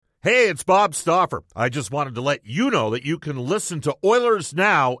Hey, it's Bob Stauffer. I just wanted to let you know that you can listen to Oilers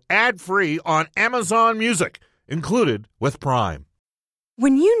Now ad-free on Amazon Music, included with Prime.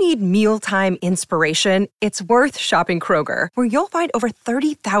 When you need mealtime inspiration, it's worth shopping Kroger, where you'll find over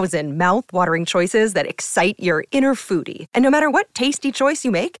 30,000 mouth-watering choices that excite your inner foodie. And no matter what tasty choice you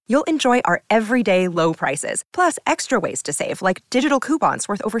make, you'll enjoy our everyday low prices, plus extra ways to save, like digital coupons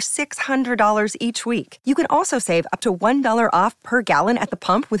worth over $600 each week. You can also save up to $1 off per gallon at the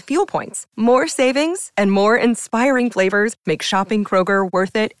pump with fuel points. More savings and more inspiring flavors make shopping Kroger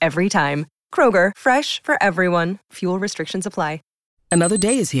worth it every time. Kroger, fresh for everyone. Fuel restrictions apply. Another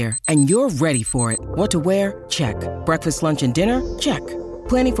day is here, and you're ready for it. What to wear? Check. Breakfast, lunch, and dinner? Check.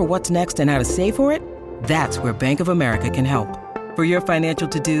 Planning for what's next and how to save for it? That's where Bank of America can help. For your financial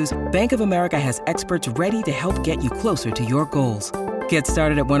to-dos, Bank of America has experts ready to help get you closer to your goals. Get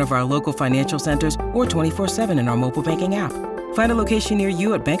started at one of our local financial centers or 24/7 in our mobile banking app. Find a location near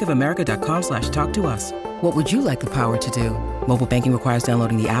you at bankofamerica.com/talktous. What would you like the power to do? Mobile banking requires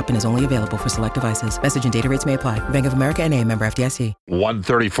downloading the app and is only available for select devices. Message and data rates may apply. Bank of America N.A., member FDIC.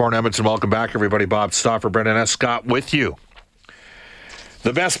 1:34 in Edmonton. Welcome back, everybody. Bob Stauffer, Brendan S. Scott with you.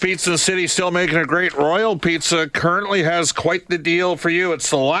 The best pizza in the city, still making it great. Royal Pizza currently has quite the deal for you.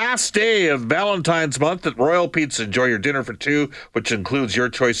 It's the last day of Valentine's month at Royal Pizza. Enjoy your dinner for two, which includes your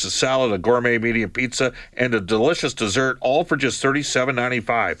choice of salad, a gourmet medium pizza, and a delicious dessert, all for just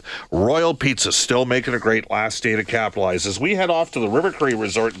 $37.95. Royal Pizza, still making it great. Last day to capitalize. As we head off to the River Cree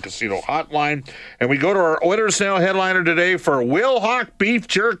Resort and Casino Hotline, and we go to our Oilers Now headliner today for Wilhauk Beef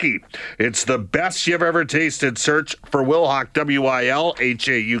Jerky. It's the best you've ever tasted. Search for Wilhauk, WILHAUK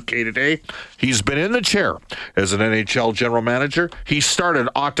today. He's been in the chair as an NHL general manager. He started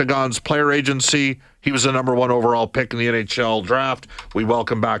Octagon's player agency. He was the number one overall pick in the NHL draft. We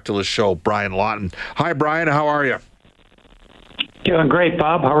welcome back to the show Brian Lawton. Hi, Brian. How are you? Doing great,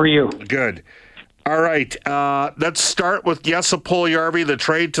 Bob. How are you? Good. All right, let's start with Jesse Puljujarvi, the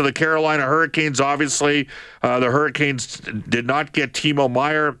trade to the Carolina Hurricanes. Obviously, the Hurricanes did not get Timo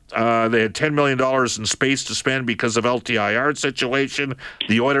Meier. They had $10 million in space to spend because of LTIR situation.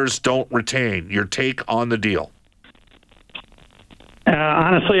 The Oilers don't retain. Your take on the deal?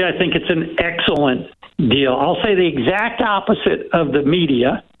 Honestly, I think it's an excellent deal. I'll say the exact opposite of the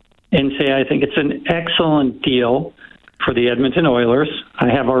media and say I think it's an excellent deal for the Edmonton Oilers. I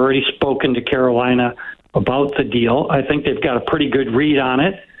have already spoken to Carolina about the deal. I think they've got a pretty good read on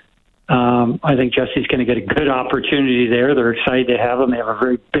it. I think Jesse's going to get a good opportunity there. They're excited to have him. They have a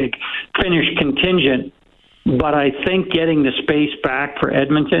very big Finnish contingent. But I think getting the space back for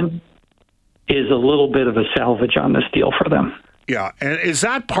Edmonton is a little bit of a salvage on this deal for them. Yeah, and is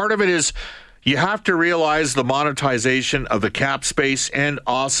that part of it is you have to realize the monetization of the cap space and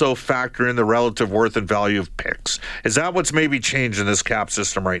also factor in the relative worth and value of picks. Is that what's maybe changed in this cap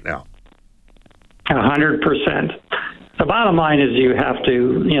system right now? 100%. The bottom line is you have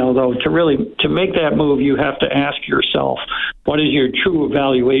to, to make that move, you have to ask yourself, what is your true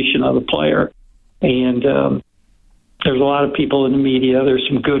evaluation of the player? And there's a lot of people in the media. There's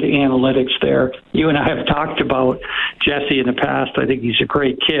some good analytics there. You and I have talked about Jesse in the past. I think he's a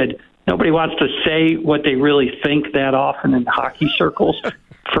great kid. Nobody wants to say what they really think that often in hockey circles.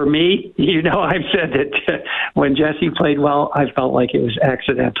 For me, I've said that when Jesse played well, I felt like it was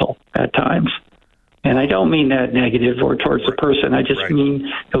accidental at times. And I don't mean that negative or towards the person. I just mean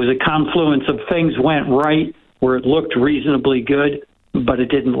it was a confluence of things went right where it looked reasonably good, but it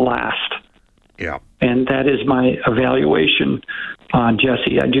didn't last. Yeah. And that is my evaluation on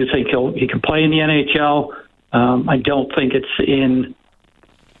Jesse. I do think he can play in the NHL. I don't think it's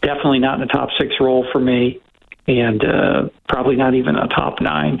definitely not in the top 6 role for me, and probably not even a top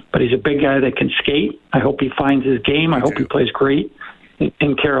 9. But he's a big guy that can skate. I hope he finds his game. I hope he plays great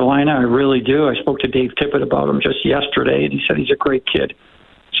in Carolina. I really do. I spoke to Dave Tippett about him just yesterday, and he said he's a great kid.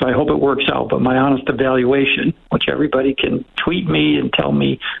 So I hope it works out. But my honest evaluation, which everybody can tweet me and tell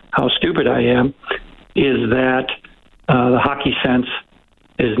me how stupid I am, is that the hockey sense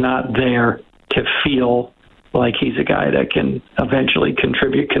is not there to feel like he's a guy that can eventually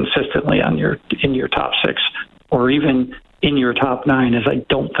contribute consistently in your top 6 or even in your top 9, as I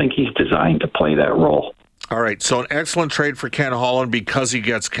don't think he's designed to play that role. All right, so an excellent trade for Ken Holland because he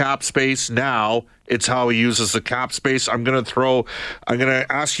gets cap space. Now it's how he uses the cap space. I'm going to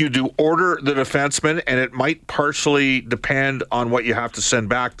ask you to order the defenseman, and it might partially depend on what you have to send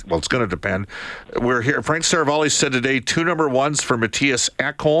back. Well, it's going to depend. We're here. Frank Saravalli said today 2 number 1s for Matthias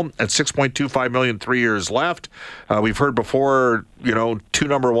Ekholm at $6.25 million, 3 years left. We've heard before, 2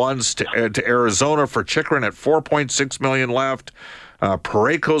 number 1s to Arizona for Chychrun at $4.6 million left.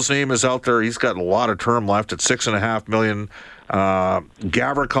 Parayko's name is out there. He's got a lot of term left at $6.5 million.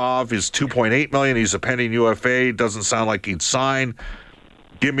 Gavrikov is $2.8 million. He's a pending UFA. Doesn't sound like he'd sign.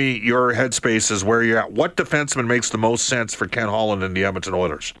 Give me your headspace as where you're at. What defenseman makes the most sense for Ken Holland and the Edmonton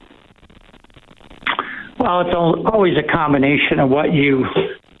Oilers? Well, it's always a combination of what you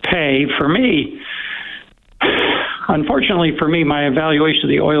pay. For me, unfortunately for me, my evaluation of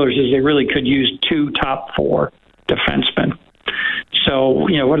the Oilers is they really could use 2 top 4 defensemen. So,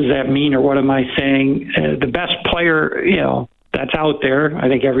 what does that mean, or what am I saying? The best player, that's out there, I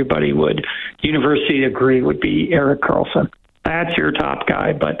think everybody would universally agree, would be Erik Karlsson. That's your top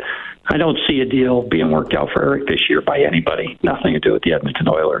guy, but I don't see a deal being worked out for Erik this year by anybody. Nothing to do with the Edmonton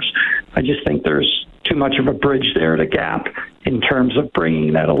Oilers. I just think there's too much of a bridge there to gap in terms of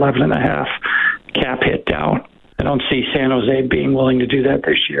bringing that 11.5 cap hit down. I don't see San Jose being willing to do that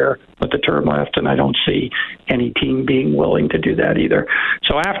this year with the term left, and I don't see any team being willing to do that either.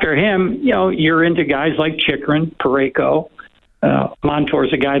 So after him, you're into guys like Chychrun, Parayko.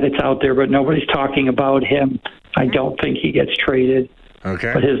 Montour's a guy that's out there, but nobody's talking about him. I don't think he gets traded.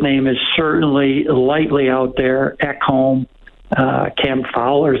 Okay. But his name is certainly lightly out there. Ekholm, Cam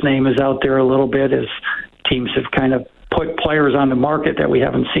Fowler's name is out there a little bit as teams have kind of put players on the market that we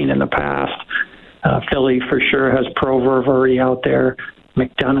haven't seen in the past. Philly for sure has Provorov already out there.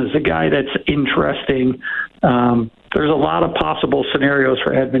 McDonough's a guy that's interesting. There's a lot of possible scenarios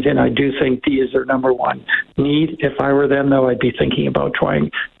for Edmonton. I do think D is their number one need. If I were them, though, I'd be thinking about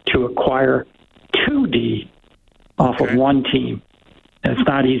trying to acquire 2D off of one team. And it's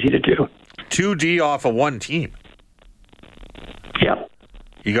not easy to do. 2D off of one team. Yep.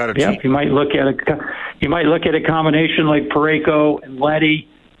 You got to. Yep. You might look at a combination like Parayko and Leddy.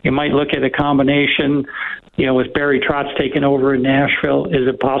 You might look at a combination, with Barry Trotz taking over in Nashville. Is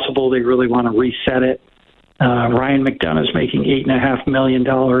it possible they really want to reset it? Ryan McDonough's making $8.5 million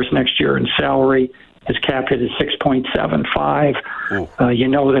next year in salary. His cap hit is 6.75. You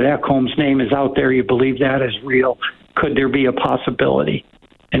know that Ekholm's name is out there. You believe that is real. Could there be a possibility?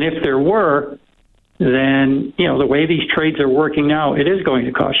 And if there were, then, the way these trades are working now, it is going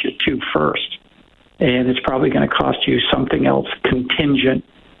to cost you 2 firsts. And it's probably going to cost you something else contingent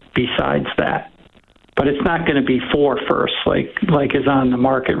besides that. But it's not going to be 4 firsts like is on the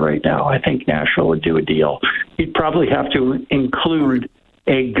market right now. I think Nashville would do a deal. You'd probably have to include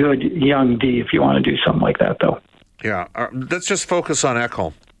a good young D if you want to do something like that, though. Yeah. Let's just focus on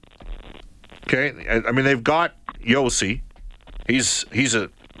Ekholm. Okay? I mean, they've got Yossi. He's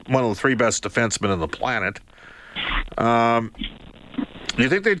one of the 3 best defensemen on the planet. Do you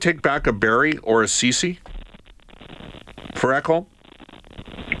think they'd take back a Barry or a Ceci for Ekholm?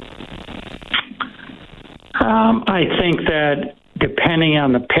 I think that depending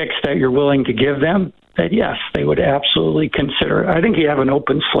on the picks that you're willing to give them, that yes, they would absolutely consider it. I think you have an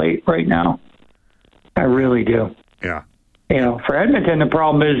open slate right now. I really do. Yeah. For Edmonton, the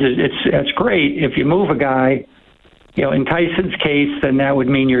problem is it's great if you move a guy. In Tyson's case, then that would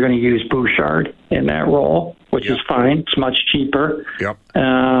mean you're going to use Bouchard in that role, which is fine. It's much cheaper. Yep.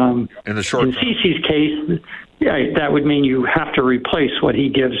 In the short term. In Ceci's case, that would mean you have to replace what he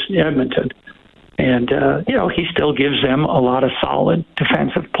gives Edmonton. And, he still gives them a lot of solid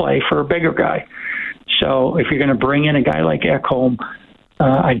defensive play for a bigger guy. So if you're going to bring in a guy like Ekholm,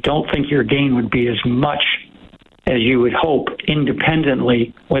 I don't think your gain would be as much as you would hope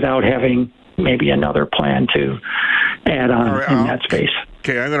independently without having maybe another plan to add on in that space.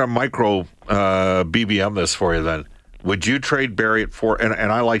 Okay, I'm going to micro BBM this for you then. Would you trade Barry at 4?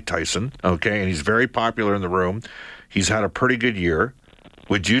 And I like Tyson, okay, and he's very popular in the room. He's had a pretty good year.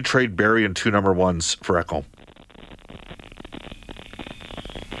 Would you trade Barry and 2 number 1s for Ekholm?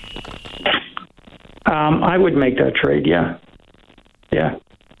 I would make that trade, yeah. Yeah.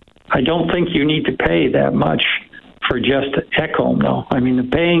 I don't think you need to pay that much for just Ekholm, though. I mean, the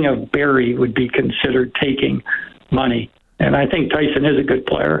paying of Barry would be considered taking money. And I think Tyson is a good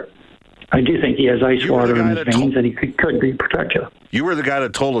player. I do think he has ice water in his veins, and he could be protected. You were the guy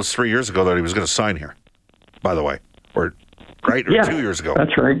that told us 3 years ago that he was going to sign here, by the way. Or 2 years ago.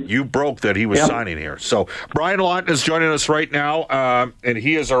 That's right. You broke that he was signing here. So Brian Lawton is joining us right now, and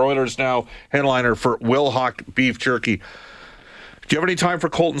he is our Oilers Now headliner for Wilhauk Beef Jerky. Do you have any time for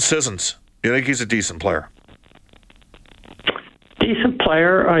Colton Sissons? You think he's a decent player? Decent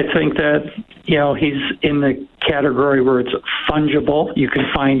player. I think that, he's in the category where it's fungible. You can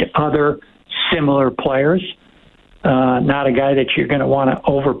find other similar players. Not a guy that you're going to want to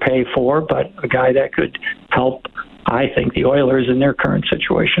overpay for, but a guy that could help, I think, the Oilers in their current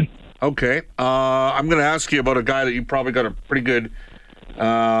situation. Okay. I'm going to ask you about a guy that you probably got a pretty good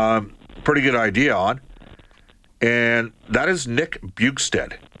idea on, and that is Nick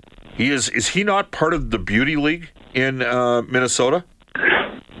Bjugstad. Is he not part of the Beauty League in Minnesota?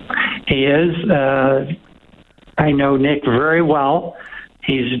 He is. I know Nick very well.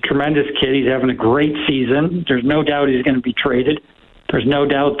 He's a tremendous kid. He's having a great season. There's no doubt he's going to be traded. There's no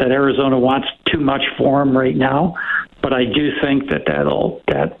doubt that Arizona wants too much for him right now. But I do think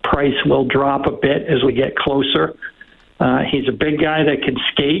that price will drop a bit as we get closer. He's a big guy that can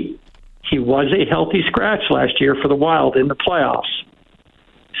skate. He was a healthy scratch last year for the Wild in the playoffs.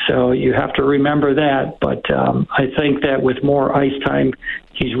 So you have to remember that. But I think that with more ice time,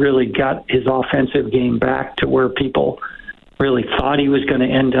 he's really got his offensive game back to where people really thought he was going to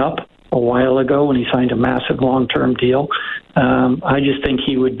end up a while ago when he signed a massive long-term deal. I just think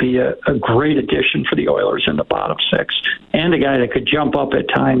he would be a great addition for the Oilers in the bottom six, and a guy that could jump up at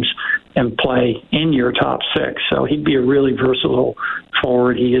times and play in your top six. So he'd be a really versatile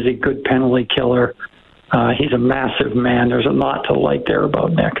forward. He is a good penalty killer. He's a massive man. There's a lot to like there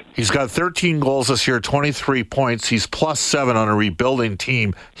about Nick. He's got 13 goals this year, 23 points. He's +7 on a rebuilding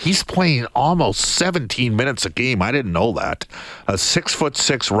team. He's playing almost 17 minutes a game. I didn't know that. A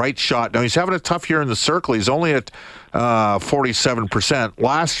 6'6" right shot. Now he's having a tough year in the circle. He's only at 47%.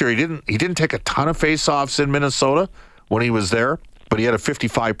 Last year he didn't take a ton of faceoffs in Minnesota when he was there, but he had a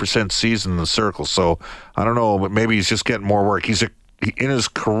 55% season in the circle. So I don't know, but maybe he's just getting more work. In his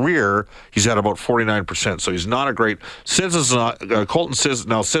career, he's at about 49%, so he's not a great. Colton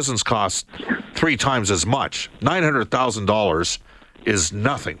Sissons costs 3 times as much. $900,000 is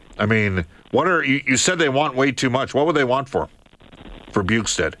nothing. I mean, you said they want way too much. What would they want for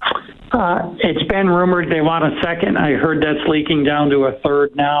Bjugstad? It's been rumored they want a second. I heard that's leaking down to a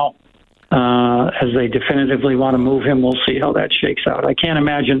third now. As they definitively want to move him, we'll see how that shakes out. I can't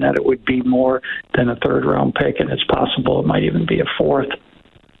imagine that it would be more than a third-round pick, and it's possible it might even be a fourth.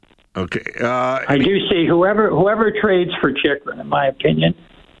 Okay. I do see whoever trades for Chychrun, in my opinion,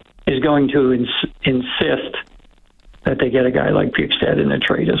 is going to insist that they get a guy like Bjugstad in the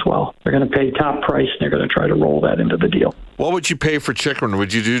trade as well. They're going to pay top price, and they're going to try to roll that into the deal. What would you pay for Chychrun?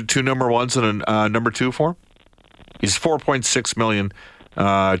 Would you do 2 number ones and a number 2 for him? He's $4.6 million.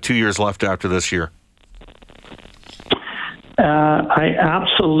 2 years left after this year. I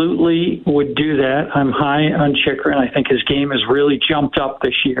absolutely would do that. I'm high on Chychrun. I think his game has really jumped up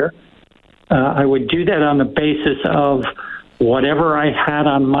this year. I would do that on the basis of whatever I had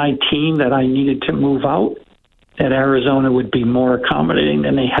on my team that I needed to move out, that Arizona would be more accommodating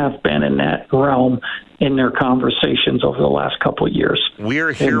than they have been in that realm in their conversations over the last couple of years.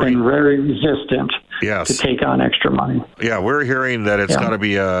 They've been very resistant to take on extra money. Yeah, we're hearing that it's got to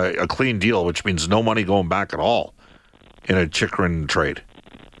be a clean deal, which means no money going back at all in a Chychrun trade.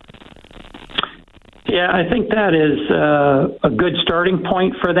 Yeah, I think that is a good starting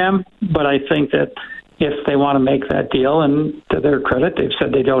point for them, but I think that if they want to make that deal, and to their credit, they've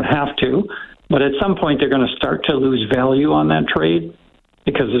said they don't have to, but at some point they're going to start to lose value on that trade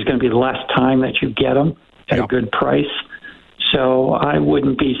because there's going to be less time that you get them at a good price. So I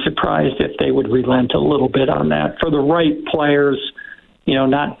wouldn't be surprised if they would relent a little bit on that. For the right players,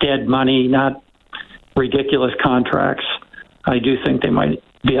 not dead money, not ridiculous contracts, I do think they might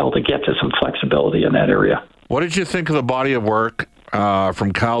be able to get to some flexibility in that area. What did you think of the body of work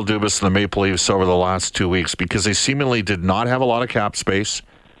from Kyle Dubas and the Maple Leafs over the last 2 weeks? Because they seemingly did not have a lot of cap space,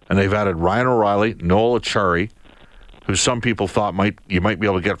 and they've added Ryan O'Reilly, Noel Acciari, who some people thought you might be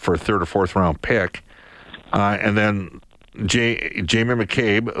able to get for a 3rd or 4th round pick, and then Jamie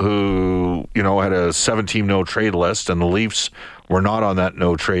McCabe, who had a 7-team no-trade list, and the Leafs were not on that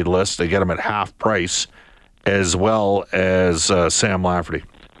no-trade list. They get him at half price, as well as Sam Lafferty.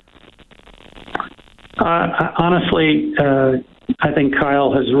 Honestly, I think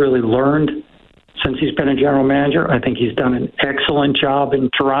Kyle has really learned since he's been a general manager. I think he's done an excellent job in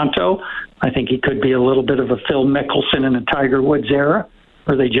Toronto. I think he could be a little bit of a Phil Mickelson in the Tiger Woods era,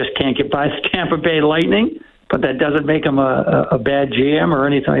 where they just can't get by the Tampa Bay Lightning. But that doesn't make him a bad GM or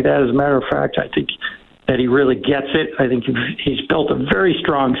anything like that. As a matter of fact, I think that he really gets it. I think he's built a very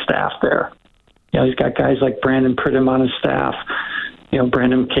strong staff there. He's got guys like Brandon Pridham on his staff.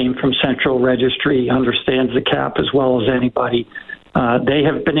 Brandon came from Central Registry. He understands the cap as well as anybody. They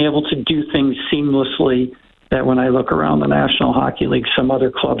have been able to do things seamlessly that when I look around the National Hockey League, some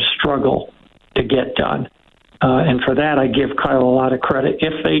other clubs struggle to get done. And for that, I give Kyle a lot of credit.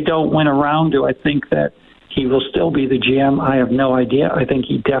 If they don't win a round, do I think that he will still be the GM? I have no idea. I think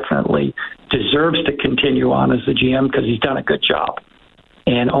he definitely deserves to continue on as the GM because he's done a good job.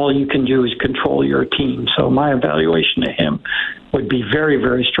 And all you can do is control your team. So my evaluation of him would be very,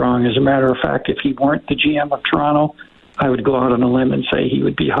 very strong. As a matter of fact, if he weren't the GM of Toronto, I would go out on a limb and say he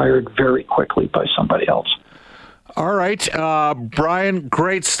would be hired very quickly by somebody else. All right. Brian,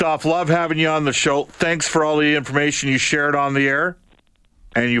 great stuff. Love having you on the show. Thanks for all the information you shared on the air.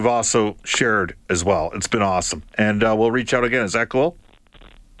 And you've also shared as well. It's been awesome. And we'll reach out again. Is that cool?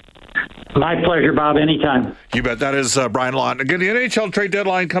 My pleasure, Bob. Anytime. You bet. That is Brian Lawton. Again, the NHL trade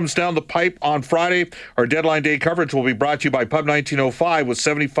deadline comes down the pipe on Friday. Our deadline day coverage will be brought to you by Pub 1905 with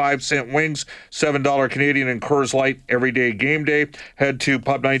 75-cent wings, $7 Canadian and Coors Light every day game day. Head to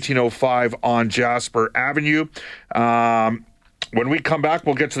Pub 1905 on Jasper Avenue. When we come back,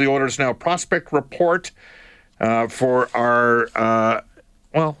 we'll get to the Oilers Now prospect report for our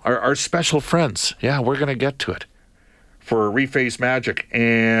special friends. Yeah, we're going to get to it. For Reface Magic.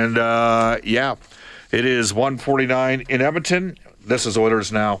 And, it is 1:49 in Edmonton. This is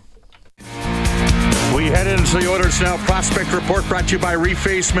Oilers Now. We head into the Oilers Now prospect report brought to you by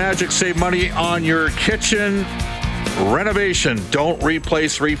Reface Magic. Save money on your kitchen renovation. Don't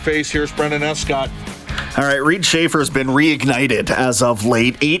replace Reface. Here's Brendan Escott. All right, Reed Schaefer's been reignited as of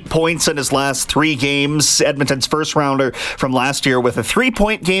late. 8 points in his last 3 games. Edmonton's first rounder from last year with a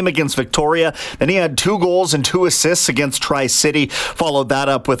 3-point game against Victoria. Then he had 2 goals and 2 assists against Tri-City. Followed that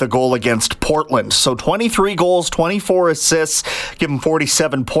up with a goal against Portland. So 23 goals, 24 assists. Give him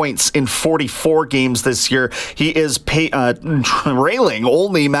 47 points in 44 games this year. He is trailing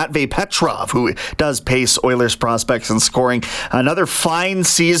only Matvei Petrov, who does pace Oilers prospects in scoring. Another fine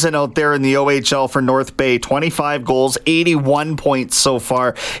season out there in the OHL for North Bay. 25 goals, 81 points so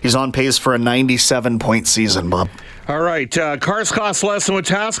far. He's on pace for a 97-point season, Bob. All right. Cars cost less in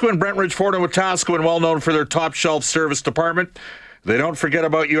Wetaskiwin. Brentridge Ford in Wetaskiwin, well known for their top shelf service department. They don't forget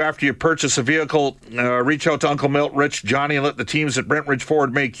about you after you purchase a vehicle. Reach out to Uncle Milt, Rich, Johnny, and let the teams at Brentridge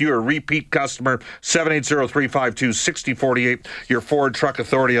Ford make you a repeat customer. 780-352-6048, your Ford Truck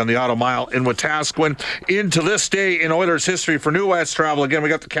Authority on the Auto Mile in Wetaskiwin. Into this day in Oilers history for New West Travel. Again, we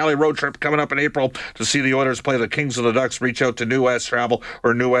got the Cali road trip coming up in April to see the Oilers play the Kings of the Ducks. Reach out to New West Travel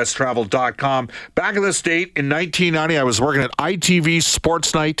or newwesttravel.com. Back in this date, in 1990, I was working at ITV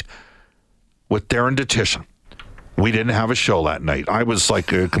Sports Night with Darren Detition. We didn't have a show that night. I was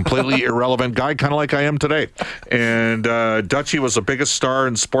like a completely irrelevant guy, kind of like I am today. And Dutchie was the biggest star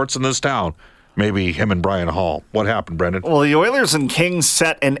in sports in this town. Maybe him and Brian Hall. What happened, Brendan? Well, the Oilers and Kings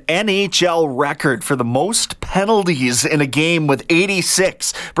set an NHL record for the most penalties in a game with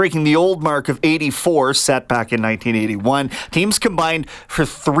 86, breaking the old mark of 84 set back in 1981. Teams combined for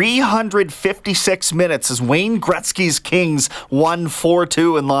 356 minutes as Wayne Gretzky's Kings won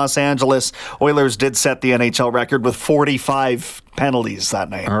 4-2 in Los Angeles. Oilers did set the NHL record with 45 penalties that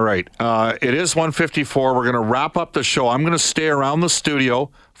night. All right. It is 1:54. We're going to wrap up the show. I'm going to stay around the studio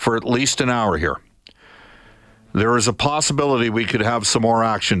for at least an hour here. There is a possibility we could have some more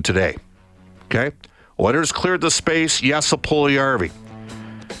action today. Okay? Oilers cleared the space. Yes, Puljujärvi.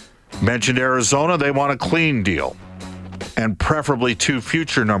 Mentioned Arizona. They want a clean deal. And preferably 2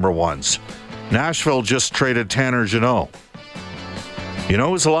 future number ones. Nashville just traded Tanner Jeannot. You know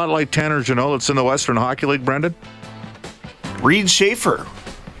who's a lot like Tanner Jeannot that's in the Western Hockey League, Brendan? Reed Schaefer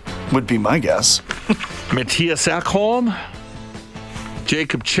would be my guess. Matthias Ekholm,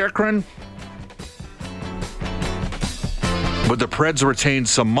 Jacob Chychrun. Would the Preds retain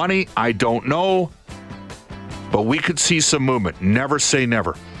some money? I don't know. But we could see some movement. Never say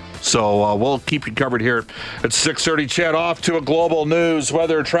never. So we'll keep you covered here at 6:30. Chat off to a global news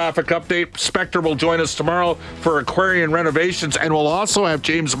weather traffic update. Spectre will join us tomorrow for Aquarian renovations. And we'll also have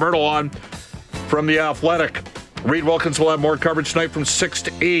James Myrtle on from The Athletic. Reed Wilkins will have more coverage tonight from 6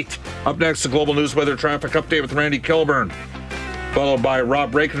 to 8. Up next, the Global News Weather Traffic Update with Randy Kilburn, followed by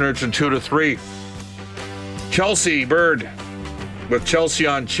Rob Breckenridge in 2 to 3. Chelsea Bird with Chelsea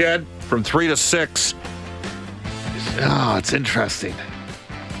on Ched from 3 to 6. Oh, it's interesting.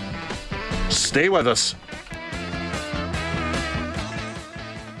 Stay with us.